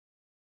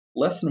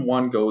Lesson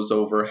 1 goes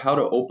over how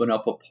to open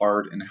up a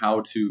part and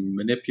how to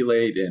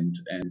manipulate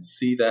and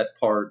see that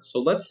part.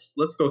 So let's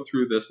go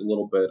through this a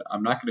little bit.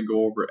 I'm not going to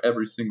go over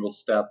every single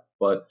step,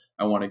 but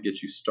I want to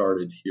get you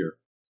started here.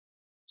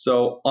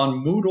 So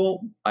on Moodle,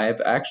 I have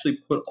actually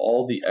put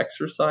all the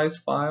exercise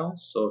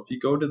files. So if you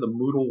go to the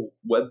Moodle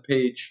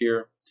webpage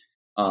here,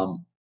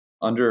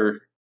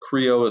 under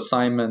Creo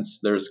assignments,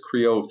 there's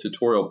Creo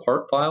tutorial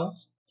part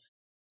files.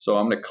 So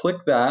I'm going to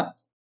click that,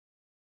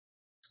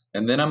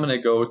 and then I'm going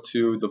to go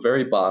to the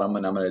very bottom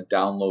and I'm going to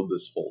download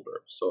this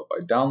folder. So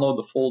if I download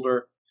the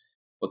folder,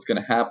 what's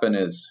going to happen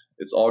is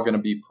it's all going to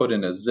be put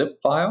in a zip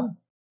file,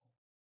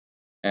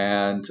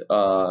 and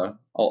I'll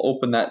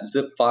open that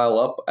zip file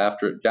up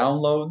after it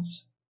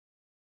downloads.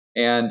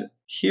 And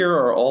here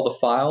are all the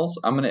files.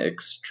 I'm going to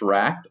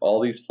extract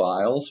all these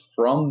files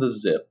from the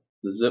zip.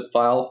 The zip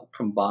file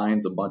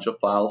combines a bunch of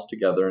files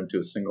together into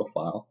a single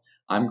file.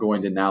 I'm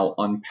going to now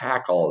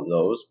unpack all of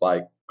those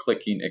by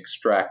clicking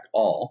extract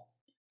all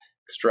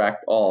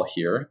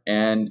here.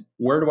 And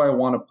where do I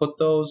want to put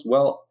those?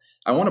 Well,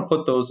 I want to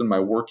put those in my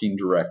working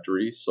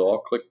directory, so I'll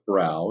click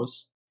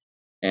browse,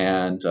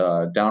 and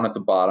down at the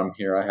bottom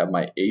here I have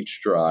my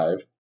H drive,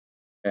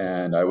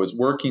 and I was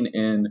working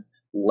in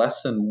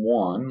lesson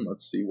 1.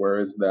 Let's see, where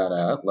is that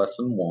at?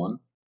 Lesson 1.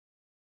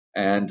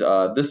 And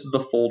this is the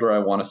folder I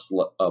want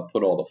to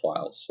put all the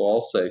files. So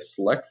I'll say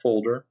select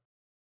folder,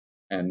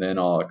 and then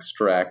I'll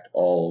extract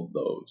all of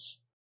those.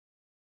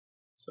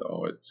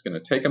 So it's going to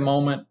take a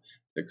moment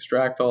to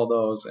extract all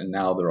those, and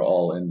now they're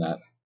all in that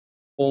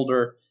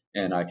folder,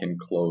 and I can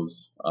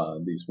close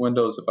these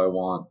windows if I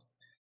want.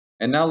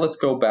 And now let's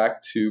go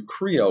back to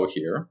Creo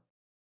here.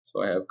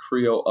 So I have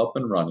Creo up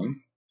and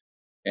running,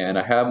 and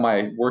I have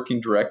my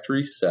working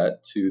directory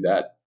set to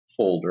that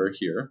folder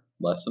here,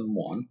 lesson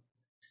 1.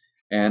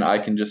 And I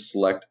can just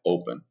select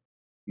open.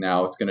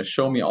 Now it's going to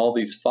show me all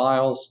these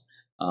files,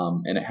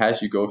 and it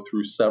has you go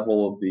through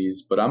several of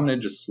these, but I'm going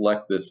to just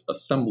select this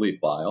assembly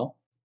file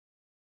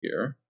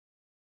here.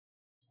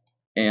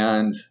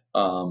 And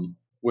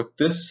with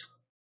this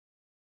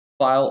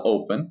file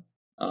open,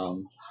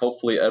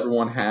 hopefully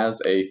everyone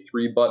has a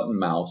 3-button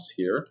mouse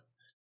here.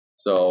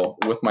 So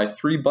with my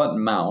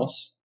 3-button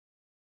mouse,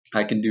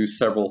 I can do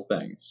several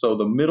things. So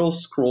the middle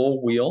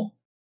scroll wheel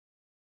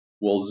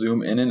will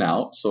zoom in and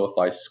out. So if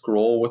I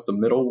scroll with the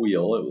middle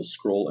wheel, it will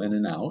scroll in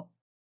and out.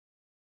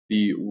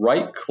 The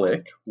right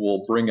click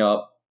will bring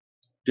up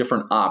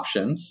different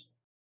options.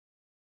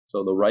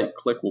 So the right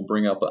click will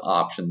bring up an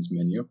options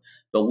menu.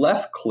 The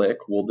left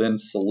click will then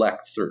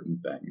select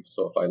certain things.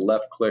 So if I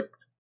left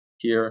clicked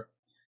here,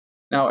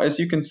 now as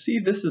you can see,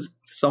 this is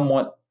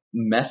somewhat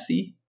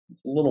messy.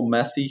 It's a little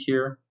messy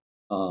here.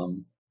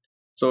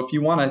 So if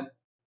you want to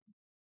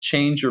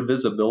change your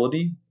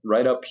visibility,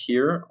 right up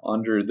here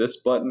under this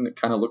button, it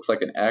kind of looks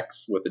like an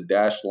X with a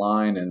dashed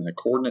line and a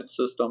coordinate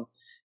system.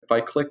 If I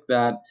click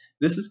that,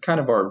 this is kind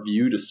of our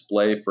view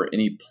display for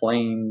any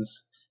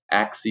planes,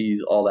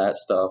 axes, all that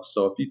stuff.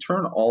 So if you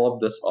turn all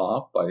of this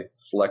off by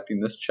selecting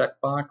this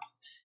checkbox,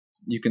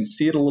 you can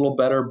see it a little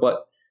better,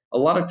 but a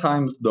lot of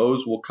times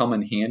those will come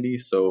in handy.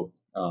 So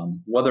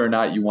whether or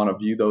not you want to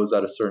view those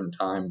at a certain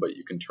time, but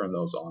you can turn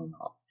those on and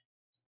off.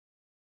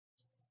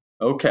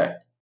 Okay.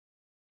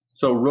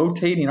 So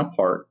rotating a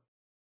part,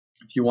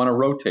 if you want to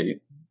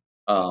rotate,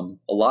 a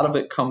lot of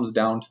it comes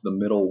down to the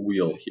middle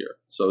wheel here.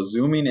 So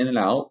zooming in and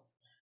out,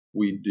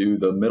 we do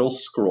the middle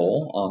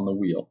scroll on the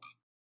wheel.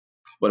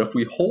 But if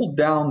we hold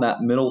down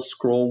that middle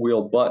scroll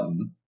wheel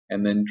button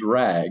and then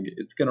drag,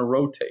 it's going to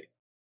rotate.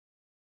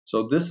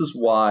 So this is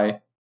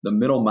why the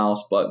middle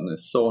mouse button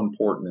is so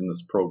important in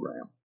this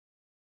program.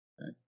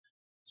 Okay.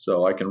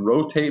 So I can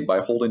rotate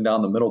by holding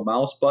down the middle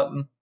mouse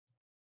button.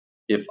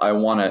 If I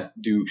want to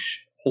do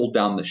hold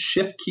down the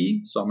shift key,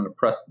 so I'm going to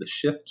press the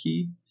shift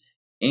key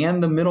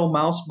and the middle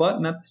mouse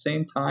button at the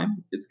same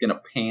time. It's going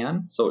to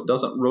pan, so it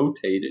doesn't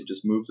rotate, it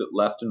just moves it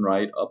left and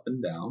right, up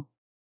and down.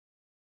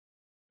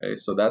 Okay,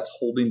 so that's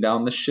holding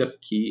down the shift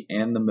key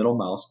and the middle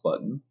mouse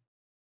button.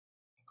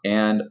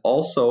 And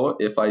also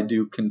if I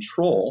do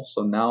control,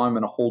 so now I'm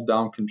going to hold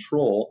down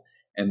control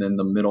and then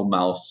the middle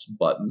mouse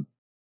button,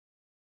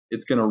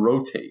 it's going to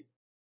rotate.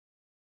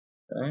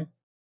 Okay,